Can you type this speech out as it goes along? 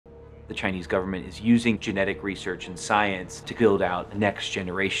The Chinese government is using genetic research and science to build out a next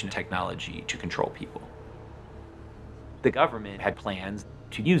generation technology to control people. The government had plans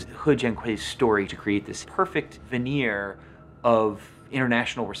to use He Jiankui's story to create this perfect veneer of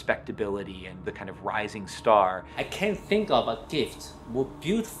international respectability and the kind of rising star. I can't think of a gift more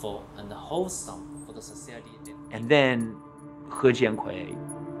beautiful and wholesome for the society. And then He Jiankui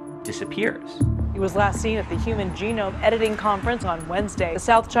disappears. He was last seen at the Human Genome Editing Conference on Wednesday. The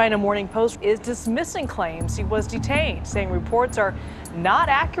South China Morning Post is dismissing claims he was detained, saying reports are not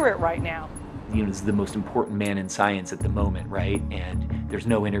accurate right now. You know, this is the most important man in science at the moment, right? And there's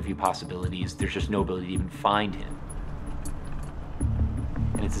no interview possibilities. There's just no ability to even find him.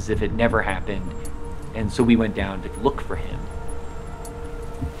 And it's as if it never happened. And so we went down to look for him.